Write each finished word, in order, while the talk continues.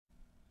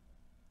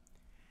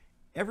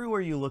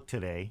Everywhere you look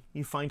today,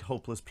 you find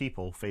hopeless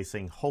people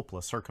facing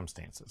hopeless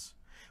circumstances.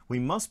 We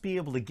must be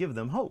able to give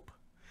them hope.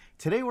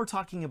 Today we're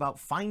talking about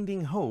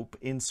finding hope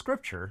in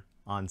Scripture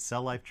on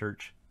Cell Life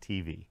Church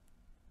TV.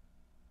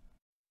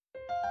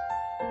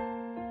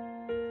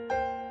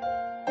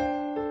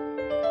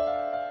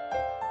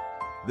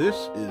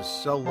 This is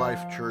Cell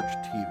Life Church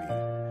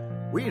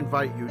TV. We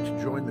invite you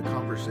to join the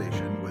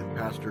conversation with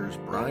Pastors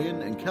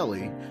Brian and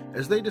Kelly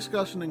as they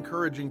discuss an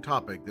encouraging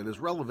topic that is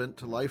relevant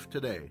to life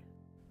today.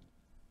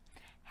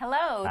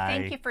 Hello, Hi.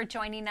 Thank you for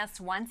joining us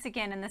once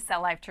again in the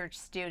Cell Life Church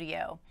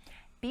studio.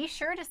 Be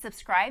sure to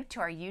subscribe to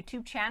our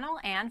YouTube channel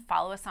and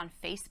follow us on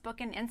Facebook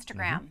and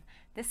Instagram.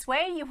 This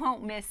way you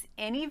won't miss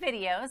any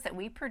videos that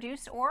we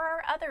produce or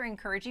our other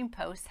encouraging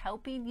posts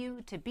helping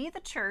you to be the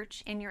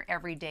church in your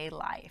everyday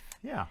life.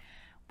 Yeah.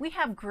 We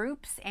have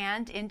groups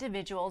and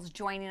individuals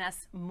joining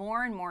us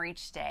more and more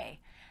each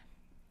day.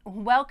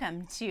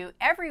 Welcome to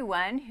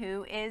everyone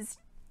who is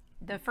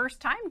the first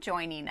time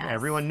joining us.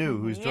 Everyone new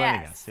who's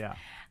joining Yes. us. Yeah.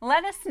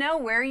 Let us know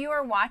where you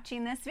are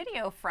watching this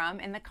video from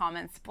in the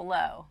comments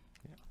below.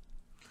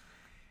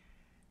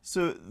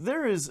 So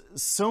there is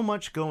so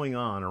much going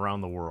on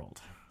around the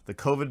world. The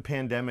COVID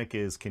pandemic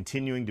is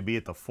continuing to be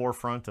at the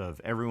forefront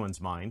of everyone's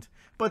mind,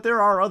 but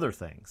there are other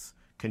things.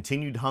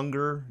 Continued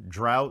hunger,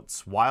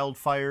 droughts,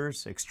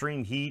 wildfires,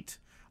 extreme heat,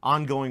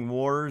 ongoing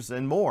wars,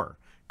 and more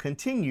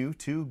continue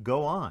to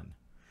go on.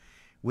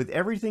 With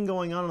everything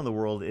going on in the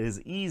world, it is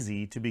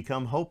easy to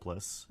become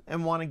hopeless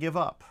and want to give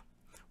up.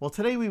 Well,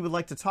 today we would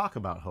like to talk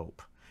about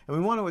hope, and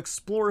we want to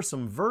explore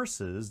some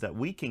verses that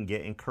we can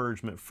get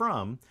encouragement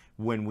from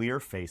when we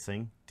are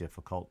facing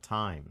difficult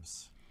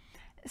times.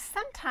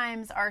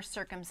 Sometimes our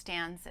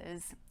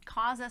circumstances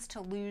cause us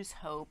to lose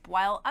hope,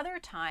 while other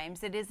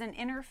times it is an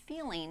inner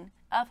feeling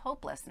of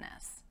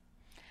hopelessness.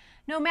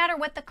 No matter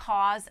what the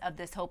cause of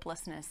this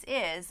hopelessness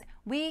is,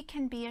 we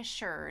can be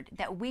assured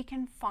that we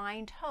can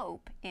find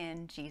hope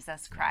in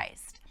Jesus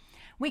Christ.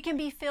 We can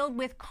be filled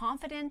with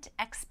confident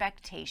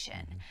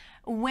expectation.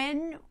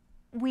 When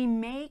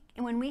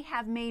we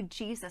have made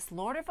Jesus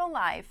Lord of our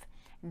life,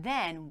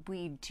 then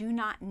we do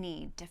not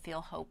need to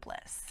feel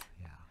hopeless.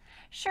 Yeah.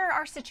 Sure,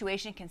 our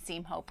situation can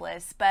seem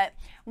hopeless, but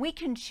we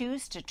can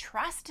choose to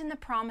trust in the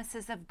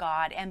promises of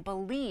God and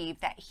believe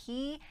that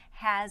He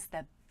has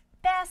the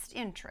best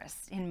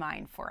interests in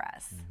mind for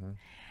us.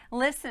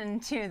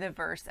 Listen to the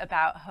verse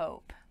about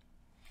hope.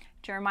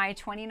 Jeremiah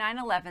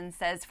 29:11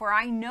 says, "For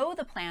I know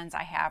the plans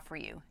I have for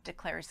you,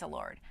 declares the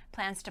Lord,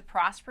 plans to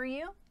prosper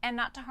you and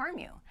not to harm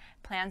you,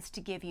 plans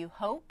to give you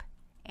hope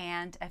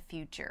and a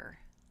future."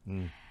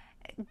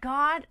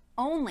 God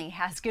only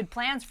has good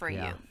plans for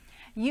Yeah. you.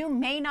 You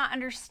may not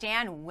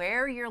understand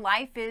where your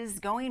life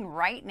is going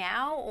right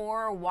now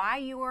or why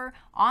you are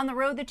on the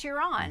road that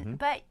you're on,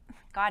 but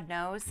God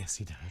knows. Yes,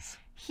 He does.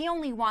 He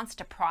only wants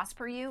to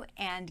prosper you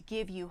and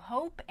give you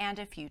hope and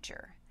a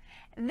future.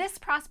 This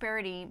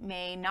prosperity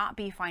may not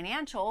be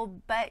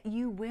financial, but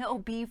you will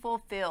be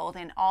fulfilled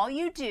in all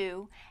you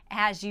do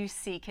as you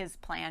seek His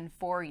plan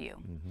for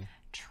you.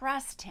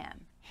 Trust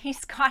Him.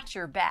 He's got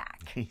your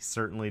back. He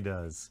certainly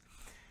does.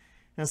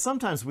 Now,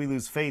 sometimes we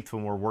lose faith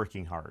when we're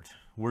working hard.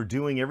 We're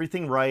doing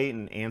everything right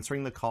and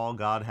answering the call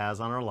God has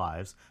on our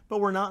lives,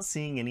 but we're not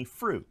seeing any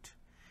fruit.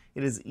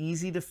 It is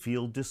easy to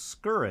feel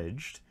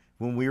discouraged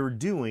when we are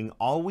doing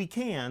all we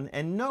can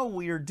and know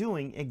we are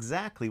doing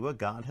exactly what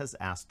God has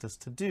asked us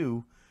to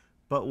do,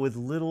 but with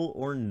little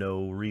or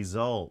no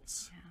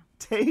results.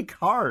 Take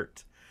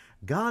heart.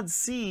 God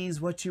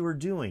sees what you are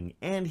doing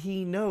and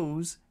He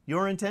knows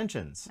your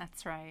intentions.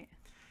 That's right.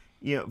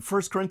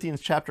 1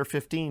 Corinthians chapter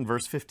 15,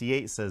 verse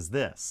 58 says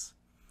this,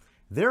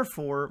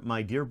 "Therefore,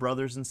 my dear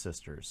brothers and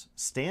sisters,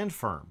 stand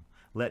firm.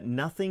 Let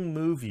nothing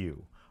move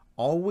you.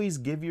 Always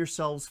give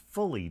yourselves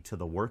fully to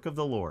the work of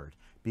the Lord,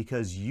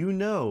 because you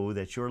know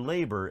that your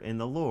labor in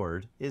the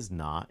Lord is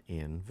not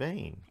in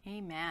vain."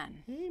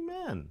 Amen.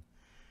 Amen.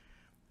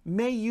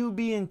 May you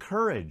be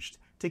encouraged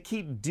to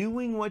keep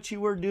doing what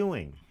you are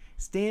doing,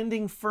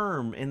 standing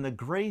firm in the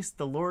grace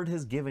the Lord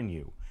has given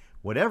you.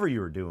 Whatever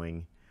you are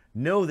doing,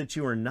 know that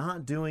you are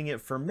not doing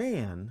it for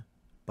man,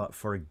 but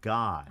for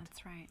God.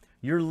 That's right.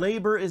 Your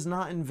labor is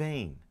not in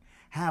vain.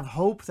 Have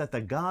hope that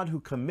the God who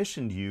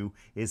commissioned you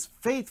is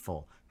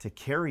faithful to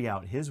carry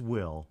out His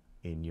will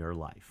in your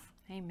life.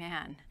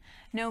 Amen.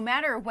 No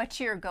matter what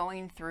you're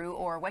going through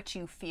or what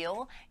you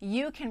feel,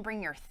 you can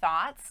bring your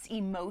thoughts,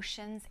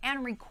 emotions,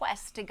 and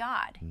requests to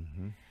God.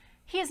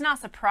 He is not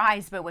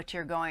surprised by what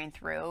you're going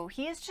through.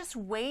 He is just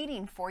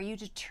waiting for you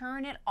to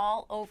turn it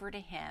all over to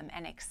Him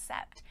and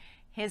accept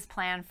His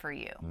plan for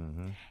you.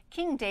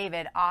 King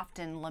David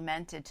often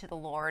lamented to the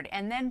Lord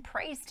and then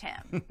praised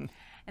Him.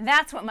 And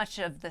that's what much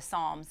of the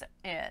Psalms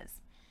is.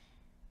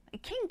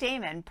 King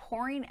David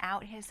pouring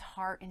out his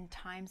heart in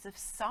times of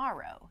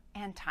sorrow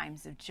and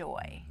times of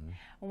joy.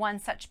 One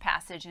such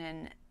passage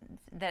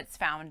that's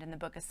found in the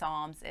book of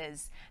Psalms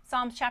is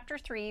Psalms chapter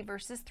 3,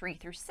 verses 3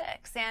 through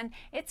 6. And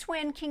it's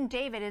when King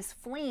David is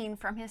fleeing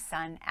from his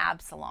son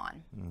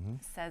Absalom.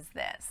 It says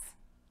this,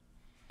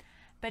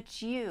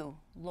 But you,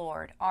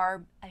 Lord,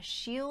 are a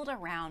shield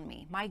around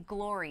me, my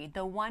glory,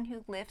 the one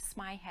who lifts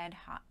my head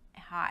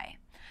high.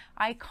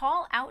 I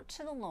call out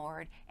to the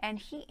Lord, and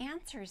he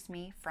answers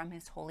me from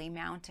his holy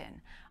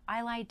mountain.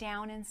 I lie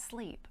down and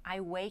sleep. I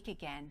wake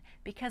again,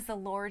 because the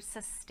Lord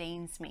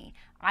sustains me.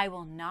 I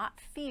will not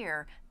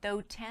fear,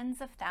 though tens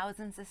of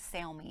thousands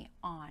assail me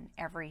on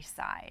every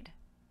side.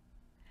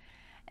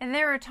 And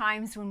there are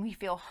times when we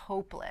feel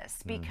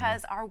hopeless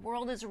because our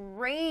world is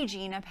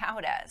raging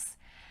about us.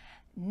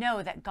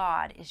 Know that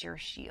God is your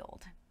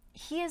shield.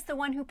 He is the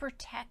one who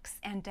protects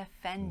and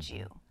defends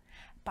you.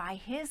 By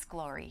his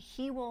glory,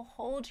 he will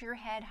hold your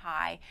head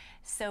high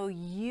so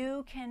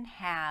you can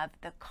have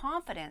the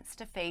confidence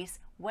to face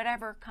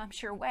whatever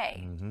comes your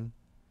way.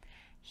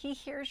 He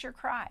hears your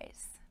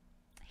cries.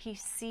 He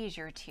sees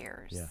your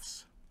tears.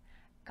 Yes.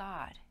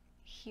 God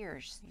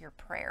hears your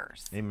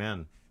prayers.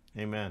 Amen.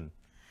 Amen.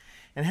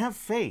 And have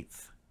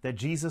faith that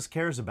Jesus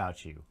cares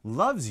about you,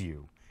 loves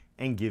you,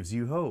 and gives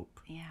you hope.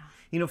 Yeah.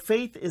 You know,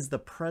 faith is the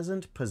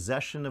present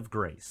possession of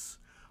grace.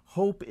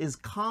 Hope is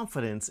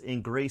confidence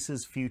in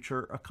grace's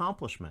future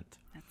accomplishment.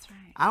 That's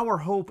right. Our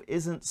hope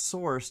isn't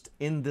sourced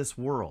in this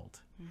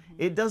world.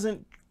 It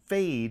doesn't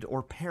fade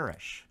or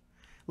perish.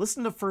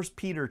 Listen to 1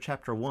 Peter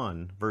chapter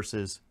 1,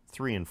 verses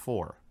 3 and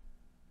 4.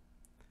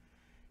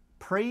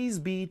 Praise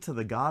be to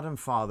the God and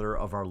Father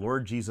of our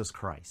Lord Jesus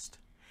Christ.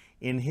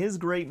 In his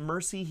great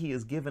mercy, he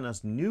has given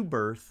us new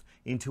birth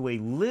into a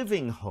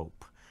living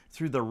hope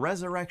through the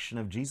resurrection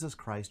of Jesus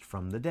Christ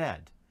from the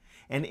dead,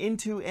 and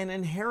into an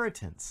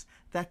inheritance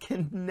that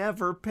can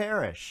never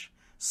perish,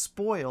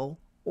 spoil,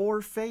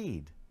 or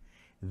fade.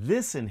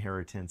 This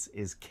inheritance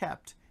is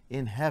kept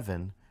in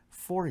heaven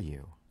for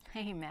you.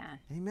 Amen.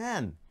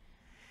 Amen.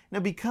 Now,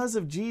 because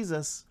of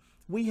Jesus,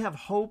 we have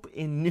hope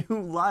in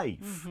new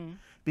life.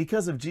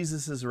 Because of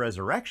Jesus'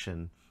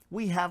 resurrection,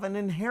 we have an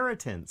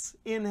inheritance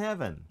in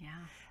heaven. Yeah.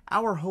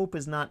 Our hope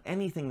is not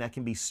anything that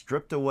can be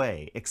stripped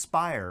away,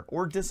 expire,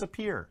 or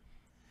disappear.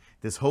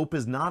 This hope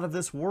is not of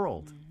this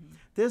world.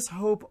 This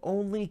hope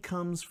only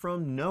comes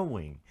from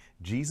knowing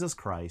Jesus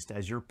Christ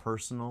as your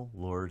personal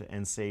Lord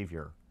and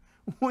Savior.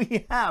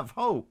 We have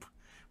hope.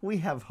 We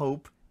have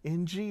hope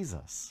in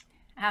Jesus.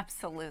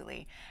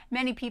 Absolutely.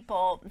 Many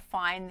people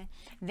find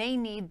they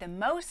need the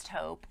most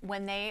hope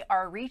when they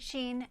are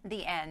reaching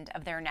the end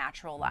of their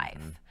natural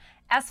life.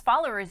 As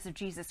followers of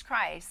Jesus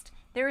Christ,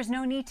 there is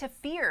no need to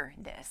fear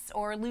this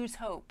or lose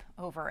hope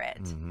over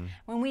it.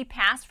 When we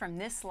pass from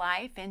this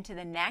life into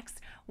the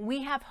next,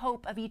 we have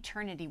hope of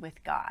eternity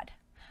with God.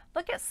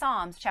 Look at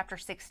Psalms chapter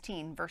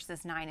 16,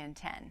 verses 9 and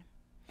 10.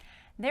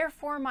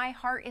 Therefore my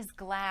heart is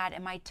glad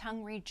and my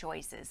tongue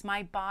rejoices.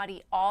 My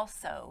body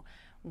also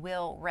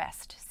will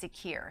rest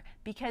secure,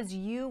 because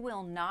you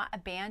will not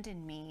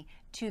abandon me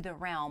to the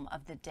realm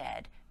of the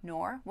dead,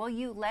 nor will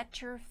you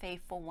let your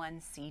faithful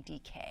one see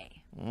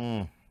decay.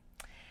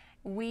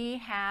 We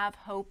have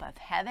hope of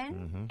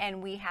heaven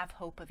and we have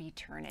hope of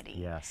eternity.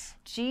 Yes.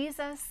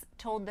 Jesus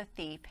told the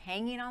thief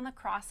hanging on the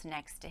cross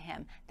next to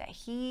him that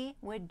he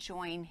would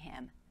join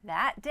him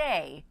that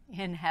day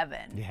in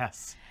heaven.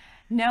 Yes.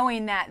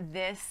 Knowing that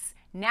this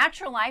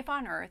natural life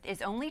on earth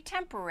is only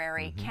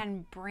temporary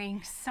can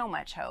bring so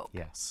much hope.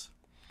 Yes.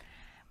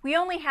 We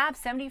only have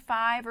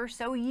 75 or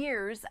so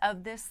years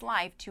of this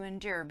life to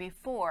endure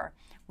before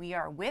we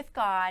are with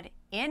God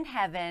in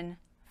heaven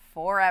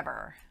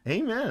forever.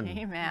 Amen.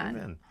 Amen.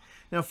 Amen.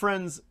 Now,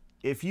 friends,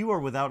 if you are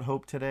without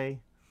hope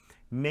today,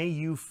 may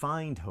you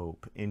find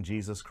hope in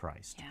Jesus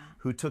Christ,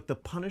 who took the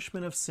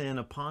punishment of sin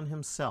upon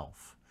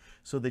himself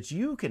so that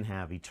you can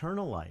have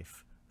eternal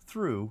life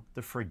through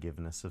the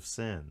forgiveness of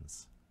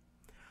sins.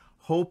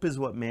 Hope is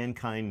what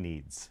mankind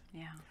needs.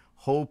 Yeah.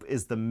 Hope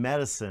is the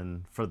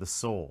medicine for the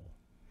soul.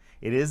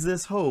 It is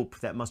this hope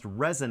that must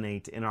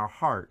resonate in our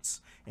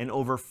hearts and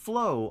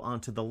overflow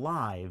onto the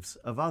lives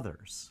of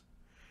others.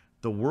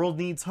 The world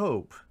needs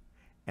hope,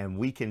 and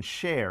we can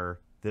share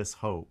this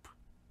hope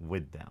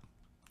with them.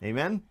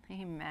 Amen?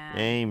 Amen.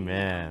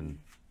 Amen.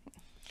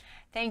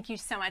 Thank you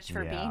so much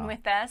for being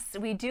with us.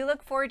 We do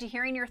look forward to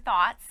hearing your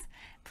thoughts.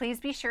 Please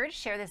be sure to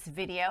share this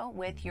video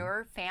with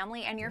your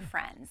family and your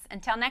friends.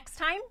 Until next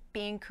time,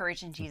 be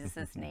encouraged in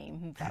Jesus'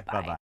 name.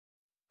 Bye-bye. Bye-bye.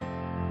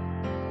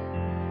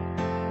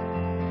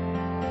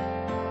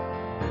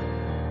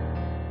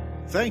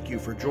 Thank you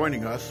for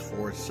joining us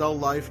for Cell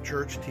Life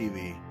Church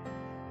TV.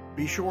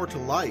 Be sure to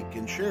like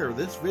and share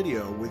this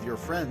video with your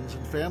friends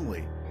and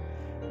family.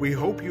 We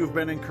hope you have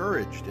been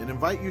encouraged and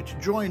invite you to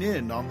join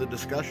in on the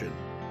discussion.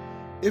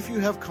 If you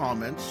have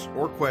comments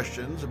or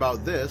questions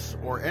about this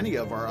or any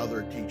of our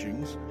other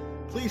teachings,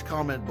 please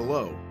comment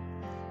below.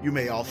 You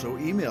may also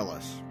email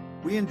us.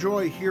 We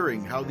enjoy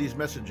hearing how these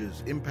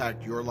messages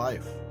impact your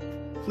life.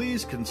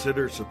 Please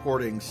consider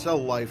supporting Cell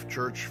Life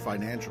Church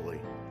financially.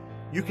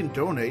 You can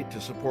donate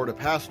to support a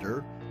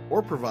pastor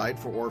or provide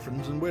for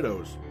orphans and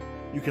widows.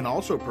 You can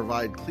also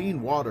provide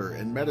clean water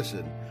and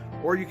medicine,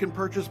 or you can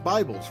purchase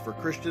Bibles for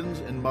Christians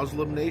in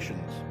Muslim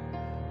nations.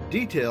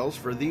 Details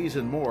for these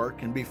and more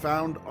can be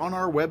found on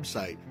our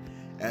website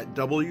at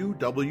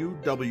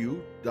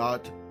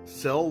www.celllife.org.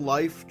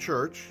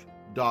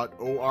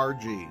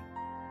 celllifechurch.org.